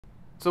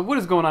So what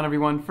is going on,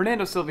 everyone?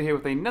 Fernando Silva here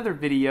with another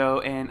video,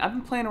 and I've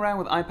been playing around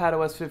with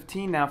iPadOS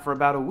 15 now for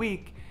about a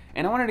week,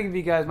 and I wanted to give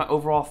you guys my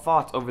overall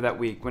thoughts over that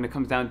week when it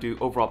comes down to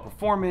overall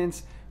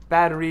performance,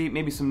 battery,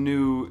 maybe some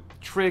new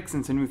tricks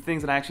and some new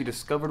things that I actually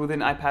discovered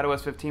within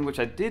iPadOS 15, which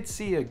I did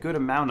see a good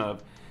amount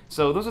of.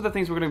 So those are the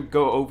things we're going to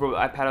go over with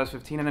iPadOS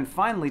 15, and then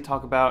finally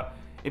talk about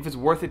if it's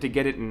worth it to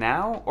get it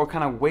now or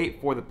kind of wait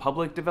for the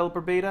public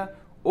developer beta,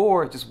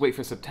 or just wait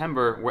for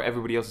September where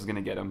everybody else is going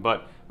to get them.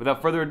 But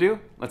without further ado,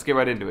 let's get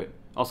right into it.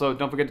 Also,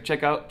 don't forget to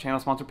check out channel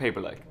sponsor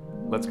Paperlike.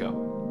 Let's go.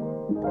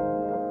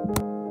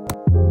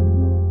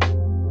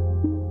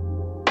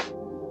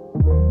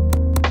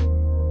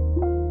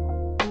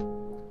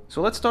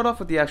 So let's start off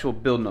with the actual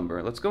build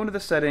number. Let's go into the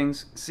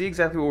settings, see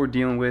exactly what we're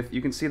dealing with.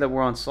 You can see that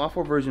we're on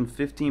software version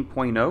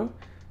 15.0.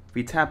 If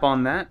we tap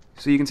on that,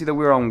 so you can see that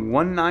we're on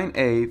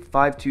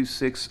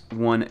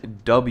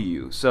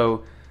 19A5261W.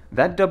 So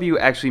that W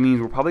actually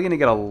means we're probably going to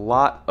get a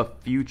lot of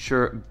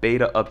future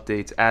beta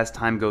updates as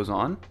time goes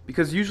on,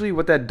 because usually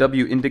what that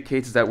W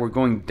indicates is that we're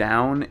going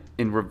down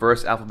in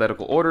reverse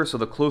alphabetical order. So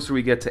the closer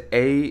we get to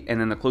A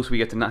and then the closer we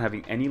get to not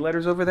having any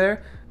letters over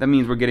there, that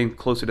means we're getting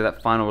closer to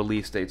that final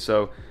release date.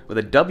 So with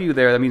a W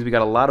there, that means we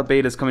got a lot of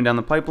betas coming down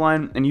the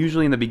pipeline, and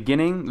usually in the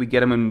beginning we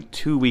get them in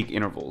 2-week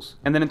intervals.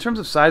 And then in terms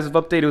of size of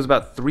update, it was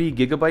about 3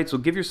 gigabytes, so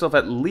give yourself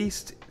at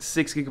least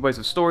 6 gigabytes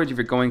of storage if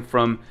you're going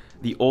from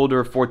the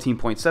older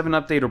 14.7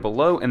 update or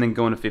below, and then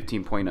going to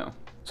 15.0.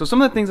 So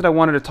some of the things that I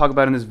wanted to talk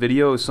about in this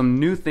video is some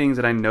new things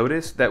that I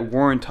noticed that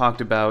weren't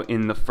talked about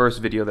in the first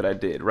video that I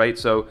did, right?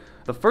 So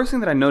the first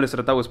thing that I noticed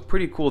that I thought was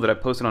pretty cool that I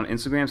posted on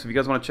Instagram, so if you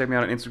guys want to check me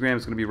out on Instagram,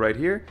 it's going to be right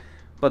here.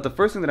 But the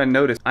first thing that I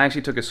noticed, I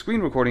actually took a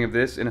screen recording of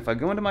this, and if I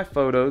go into my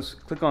photos,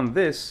 click on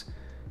this,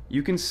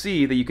 you can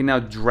see that you can now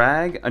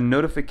drag a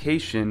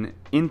notification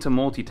into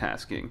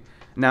multitasking.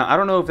 Now, I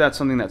don't know if that's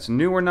something that's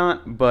new or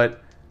not,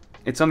 but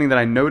it's something that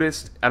I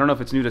noticed. I don't know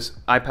if it's new to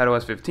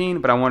iPadOS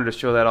 15, but I wanted to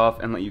show that off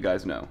and let you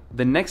guys know.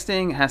 The next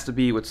thing has to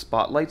be with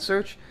Spotlight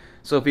search.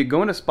 So if you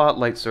go into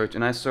Spotlight search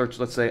and I search,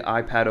 let's say,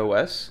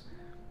 iPadOS,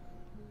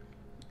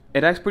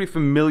 it acts pretty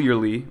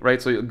familiarly,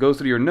 right? So it goes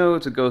through your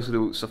notes, it goes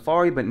through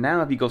Safari, but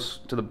now if you go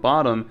to the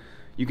bottom,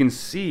 you can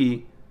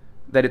see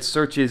that it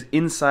searches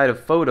inside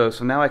of photos.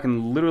 So now I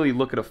can literally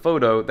look at a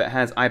photo that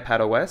has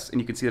iPadOS, and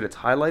you can see that it's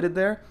highlighted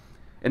there.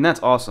 And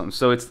that's awesome.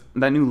 So it's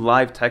that new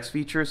live text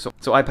feature. So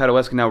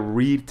iPadOS can now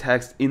read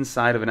text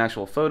inside of an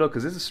actual photo,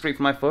 because this is straight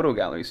from my photo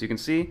gallery. So you can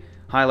see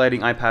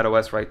highlighting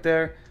iPadOS right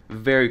there.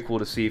 Very cool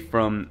to see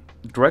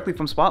directly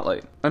from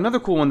Spotlight. Another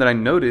cool one that I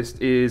noticed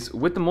is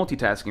with the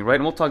multitasking, right?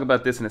 And we'll talk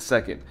about this in a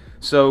second.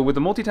 So with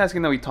the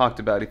multitasking that we talked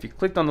about, if you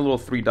clicked on the little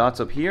 3 dots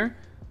up here,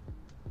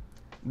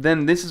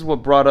 then this is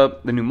what brought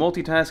up the new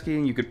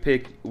multitasking. You could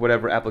pick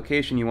whatever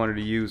application you wanted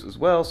to use as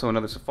well. So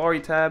another Safari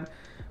tab.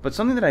 But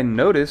something that I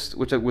noticed,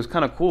 which was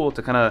kind of cool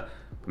to kind of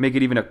make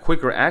it even a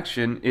quicker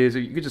action, is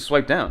you could just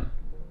swipe down.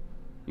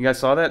 You guys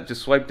saw that?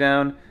 Just swipe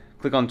down,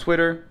 click on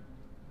Twitter.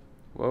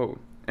 Whoa.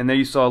 And there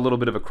you saw a little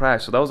bit of a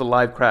crash. So that was a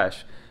live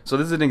crash. So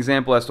this is an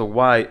example as to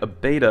why a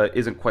beta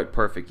isn't quite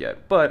perfect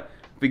yet. But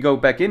if we go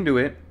back into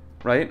it,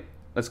 right?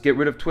 Let's get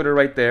rid of Twitter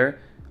right there.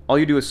 All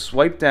you do is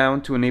swipe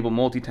down to enable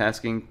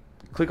multitasking.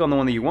 Click on the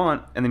one that you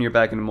want, and then you're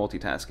back into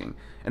multitasking.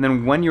 And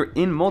then when you're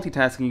in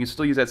multitasking, you can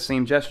still use that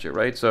same gesture,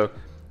 right? So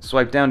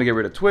swipe down to get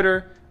rid of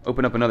Twitter,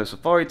 open up another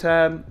Safari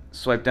tab,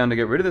 swipe down to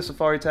get rid of the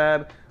Safari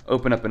tab,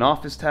 open up an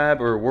Office tab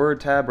or a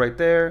Word tab right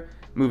there,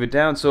 move it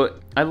down.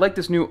 So I like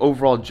this new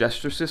overall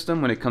gesture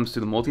system when it comes to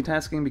the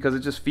multitasking, because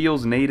it just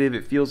feels native,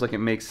 it feels like it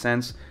makes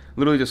sense.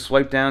 Literally just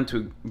swipe down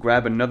to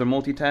grab another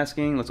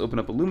multitasking. Let's open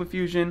up a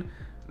LumaFusion.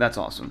 That's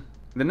awesome.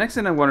 The next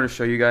thing I wanted to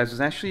show you guys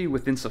is actually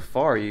within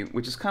Safari,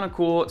 which is kind of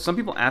cool. Some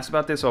people asked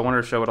about this, so I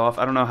wanted to show it off.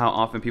 I don't know how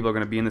often people are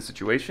going to be in this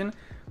situation,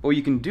 but what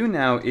you can do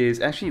now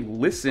is actually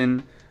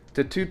listen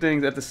to 2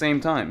 things at the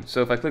same time.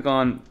 So if I click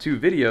on 2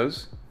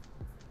 videos,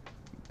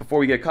 before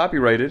we get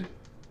copyrighted,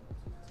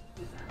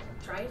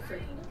 try it free.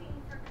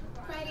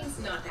 Writing's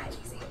not that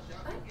easy,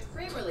 but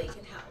Grammarly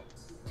can help.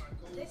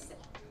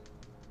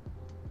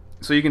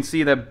 So you can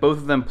see that both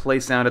of them play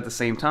sound at the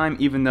same time,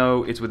 even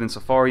though it's within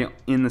Safari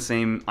in the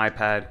same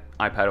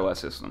iPadOS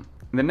system.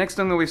 And the next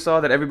thing that we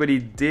saw that everybody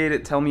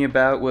did tell me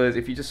about was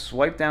if you just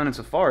swipe down in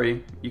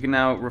Safari, you can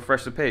now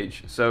refresh the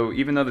page. So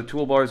even though the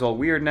toolbar is all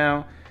weird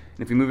now,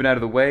 and if you move it out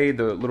of the way,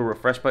 the little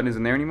refresh button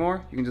isn't there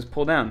anymore, you can just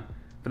pull down.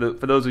 For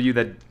those of you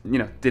that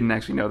didn't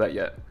actually know that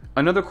yet.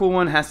 Another cool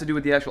one has to do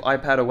with the actual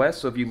iPadOS.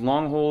 So if you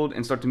long hold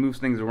and start to move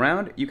things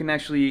around, you can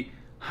actually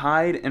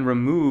hide and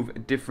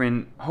remove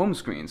different home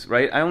screens,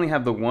 right? I only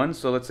have the one,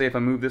 so let's say if I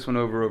move this one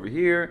over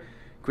here,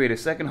 create a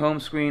second home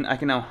screen, I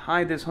can now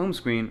hide this home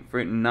screen for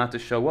it not to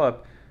show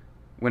up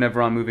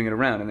whenever I'm moving it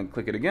around, and then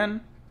click it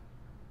again.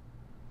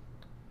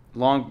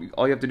 All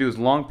you have to do is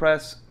long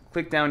press,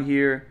 click down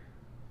here,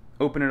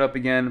 open it up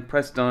again,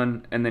 press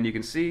done, and then you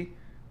can see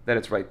that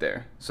it's right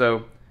there.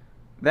 So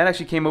that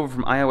actually came over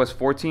from iOS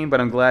 14,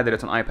 but I'm glad that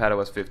it's on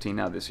iPadOS 15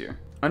 now this year.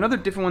 Another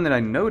different one that I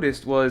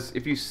noticed was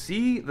if you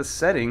see the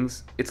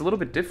settings, it's a little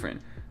bit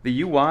different.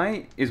 the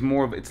UI is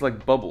more of, it's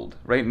like bubbled,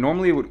 right?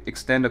 Normally it would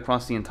extend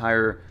across the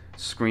entire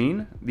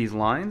screen, these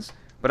lines,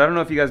 but I don't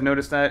know if you guys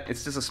noticed that.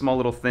 It's just a small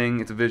little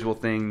thing, it's a visual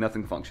thing,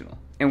 nothing functional.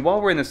 And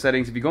while we're in the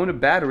settings, if you go into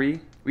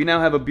battery, we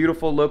now have a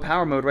beautiful low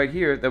power mode right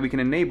here that we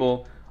can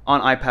enable on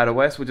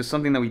iPadOS, which is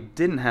something that we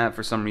didn't have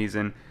for some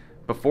reason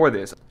before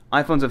this.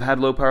 iPhones have had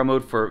low power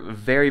mode for a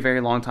very, very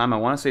long time. I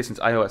want to say since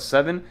iOS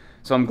 7,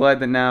 so I'm glad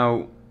that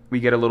now we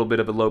get a little bit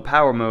of a low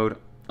power mode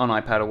on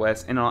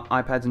iPadOS and on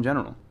iPads in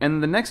general.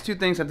 And the next two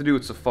things have to do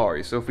with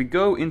Safari. So if we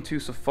go into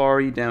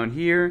Safari down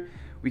here,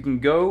 we can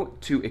go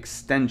to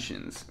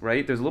extensions,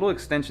 right? There's a little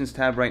extensions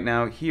tab right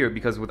now here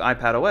because with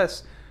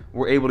iPadOS,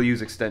 we're able to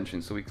use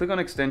extensions. So we click on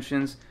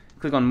extensions,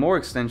 click on more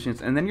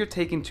extensions, and then you're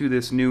taken to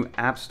this new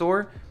app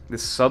store,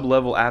 this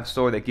sub-level app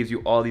store that gives you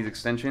all these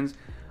extensions.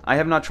 I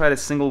have not tried a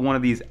single one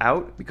of these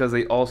out because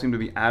they all seem to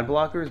be ad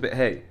blockers, but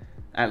hey,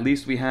 at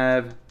least we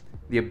have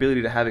the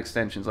ability to have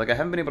extensions. Like I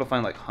haven't been able to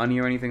find like Honey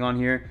or anything on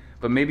here,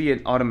 but maybe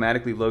it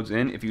automatically loads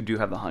in if you do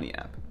have the Honey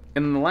app.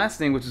 And then the last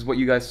thing, which is what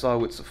you guys saw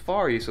with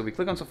Safari, so if we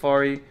click on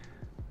Safari,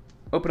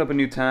 open up a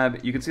new tab,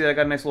 you can see that I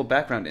got a nice little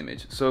background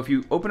image. So if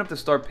you open up the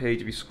start page,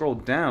 if you scroll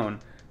down,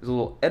 there's a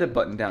little edit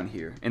button down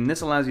here, and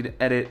this allows you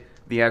to edit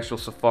the actual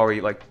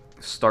Safari like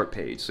start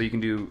page. So you can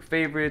do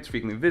favorites,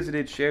 frequently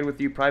visited, shared with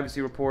you,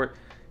 privacy report,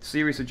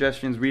 Siri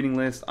suggestions, reading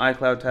list,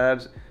 iCloud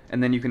tabs,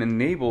 and then you can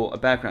enable a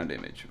background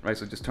image, right?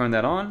 So just turn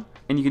that on,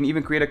 and you can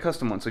even create a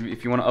custom one. So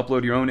if you want to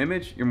upload your own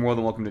image, you're more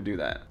than welcome to do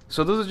that.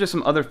 So those are just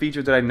some other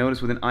features that I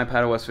noticed within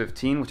iPadOS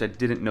 15, which I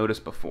didn't notice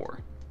before.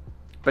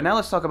 But now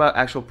let's talk about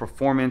actual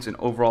performance and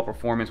overall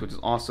performance, which is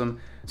awesome.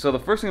 So the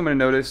first thing I'm going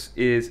to notice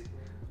is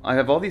I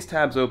have all these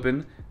tabs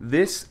open.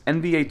 This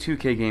NBA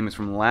 2K game is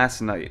from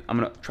last night. I'm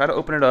going to try to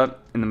open it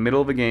up in the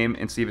middle of a game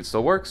and see if it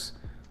still works.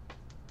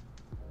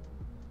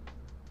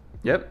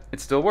 Yep, it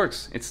still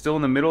works. It's still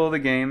in the middle of the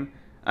game.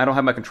 I don't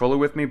have my controller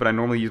with me, but I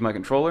normally use my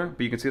controller.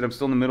 But you can see that I'm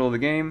still in the middle of the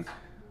game.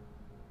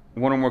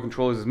 One or more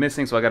controllers is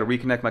missing, so I got to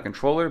reconnect my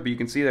controller. But you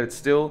can see that it's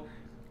still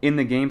in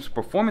the game. So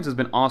performance has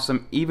been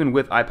awesome, even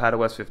with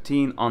iPadOS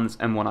 15 on this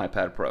M1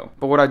 iPad Pro.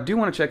 But what I do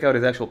want to check out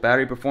is actual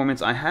battery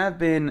performance. I have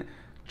been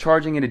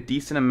charging it a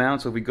decent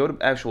amount. So if we go to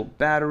actual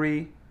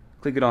battery,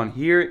 click it on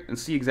here, and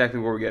see exactly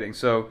what we're getting.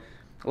 So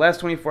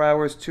last 24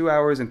 hours, 2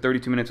 hours and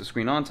 32 minutes of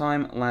screen on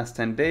time. Last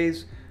 10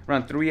 days,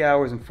 around 3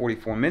 hours and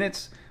 44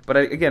 minutes. But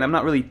again, I'm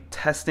not really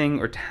testing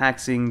or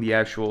taxing the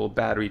actual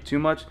battery too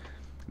much.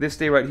 This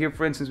day right here,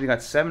 for instance, we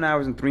got 7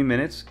 hours and 3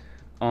 minutes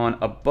on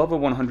above a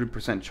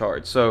 100%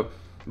 charge. So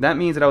that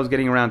means that I was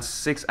getting around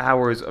 6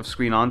 hours of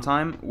screen on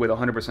time with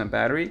 100%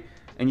 battery.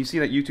 And you see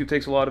that YouTube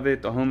takes a lot of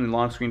it, the home and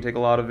lock screen take a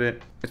lot of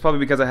it. It's probably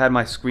because I had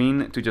my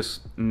screen to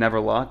just never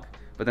lock.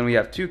 But then we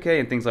have 2K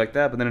and things like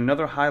that. But then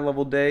another high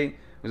level day,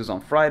 which was on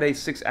Friday,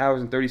 6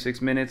 hours and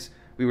 36 minutes.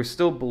 We were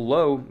still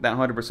below that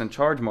 100%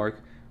 charge mark.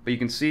 But you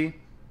can see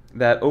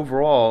that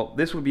overall,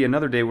 this would be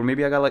another day where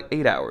maybe I got like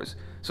 8 hours.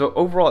 So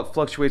overall, it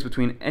fluctuates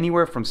between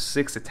anywhere from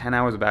 6 to 10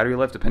 hours of battery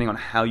life, depending on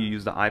how you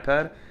use the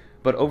iPad.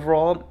 But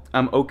overall,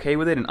 I'm okay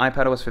with it, and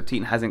iPadOS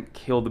 15 hasn't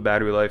killed the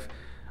battery life,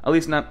 at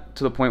least not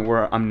to the point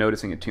where I'm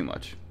noticing it too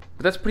much.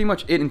 But that's pretty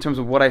much it in terms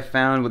of what I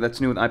found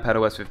that's new with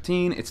iPadOS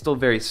 15. It's still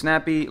very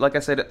snappy. Like I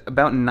said,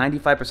 about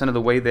 95% of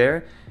the way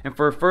there. And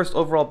for a first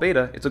overall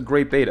beta, it's a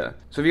great beta.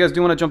 So if you guys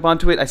do want to jump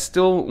onto it, I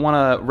still want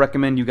to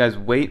recommend you guys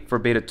wait for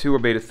beta 2 or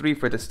beta 3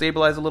 for it to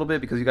stabilize a little bit,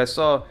 because you guys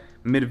saw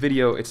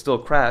mid-video it still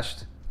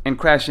crashed. And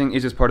crashing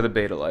is just part of the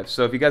beta life.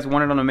 So if you guys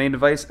want it on a main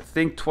device,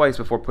 think twice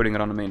before putting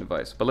it on a main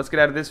device. But let's get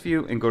out of this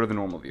view and go to the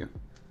normal view.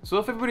 So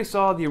if everybody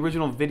saw the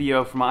original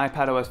video from my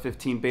iPadOS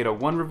 15 Beta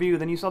 1 review,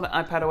 then you saw that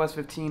iPadOS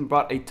 15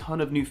 brought a ton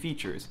of new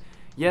features.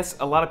 Yes,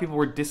 a lot of people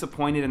were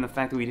disappointed in the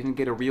fact that we didn't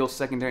get a real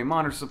secondary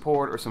monitor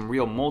support or some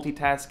real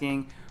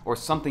multitasking or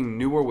something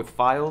newer with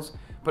files,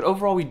 but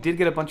overall we did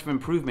get a bunch of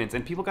improvements,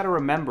 and people got to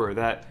remember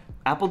that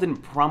Apple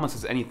didn't promise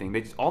us anything.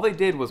 All they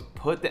did was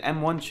put the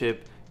M1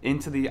 chip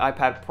into the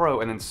iPad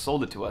Pro and then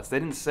sold it to us. They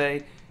didn't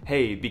say,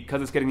 hey,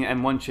 because it's getting the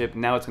M1 chip,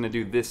 now it's going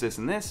to do this, this,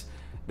 and this.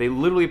 They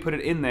literally put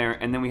it in there,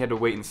 and then we had to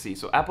wait and see.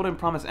 So Apple didn't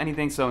promise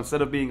anything, so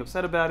instead of being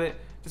upset about it,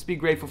 just be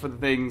grateful for the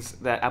things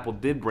that Apple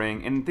did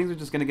bring, and things are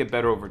just going to get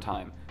better over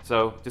time.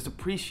 So just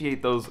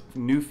appreciate those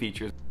new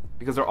features,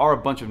 because there are a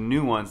bunch of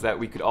new ones that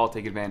we could all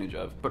take advantage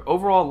of. But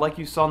overall, like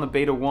you saw in the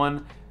Beta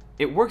 1,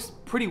 it works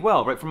pretty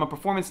well, right? From a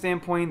performance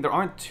standpoint, there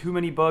aren't too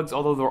many bugs,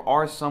 although there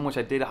are some which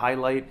I did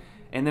highlight.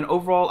 And then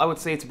overall, I would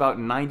say it's about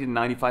 90 to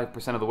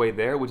 95% of the way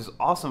there, which is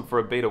awesome for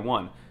a Beta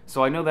 1.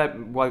 So I know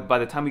that by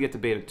the time we get to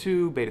Beta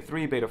 2, Beta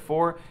 3, Beta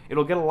 4,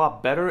 it'll get a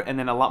lot better and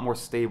then a lot more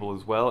stable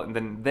as well,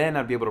 and then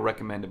I'd be able to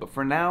recommend it. But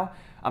for now,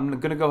 I'm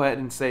going to go ahead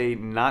and say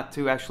not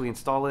to actually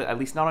install it, at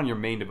least not on your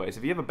main device.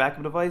 If you have a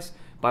backup device,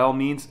 by all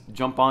means,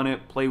 jump on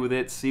it, play with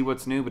it, see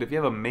what's new. But if you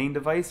have a main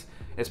device,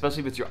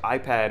 especially if it's your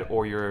iPad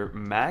or your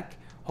Mac,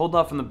 hold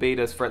off on the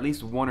betas for at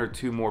least 1 or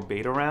 2 more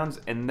beta rounds,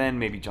 and then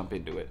maybe jump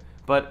into it.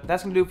 But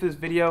that's going to do it for this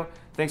video.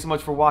 Thanks so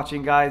much for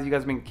watching, guys. You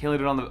guys have been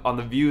killing it on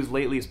the views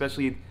lately,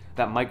 especially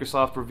that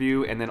Microsoft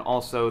review, and then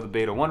also the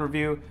Beta 1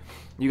 review.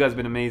 You guys have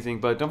been amazing,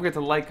 but don't forget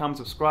to like, comment,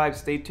 subscribe,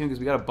 stay tuned because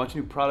we got a bunch of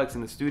new products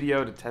in the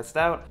studio to test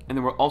out. And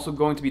then we're also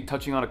going to be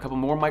touching on a couple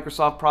more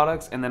Microsoft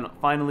products, and then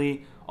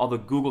finally all the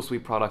Google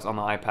Suite products on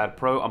the iPad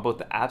Pro on both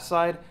the app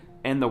side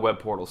and the web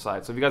portal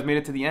side. So if you guys made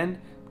it to the end,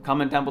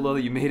 comment down below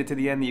that you made it to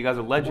the end, that you guys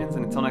are legends,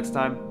 and until next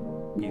time,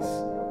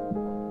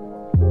 peace.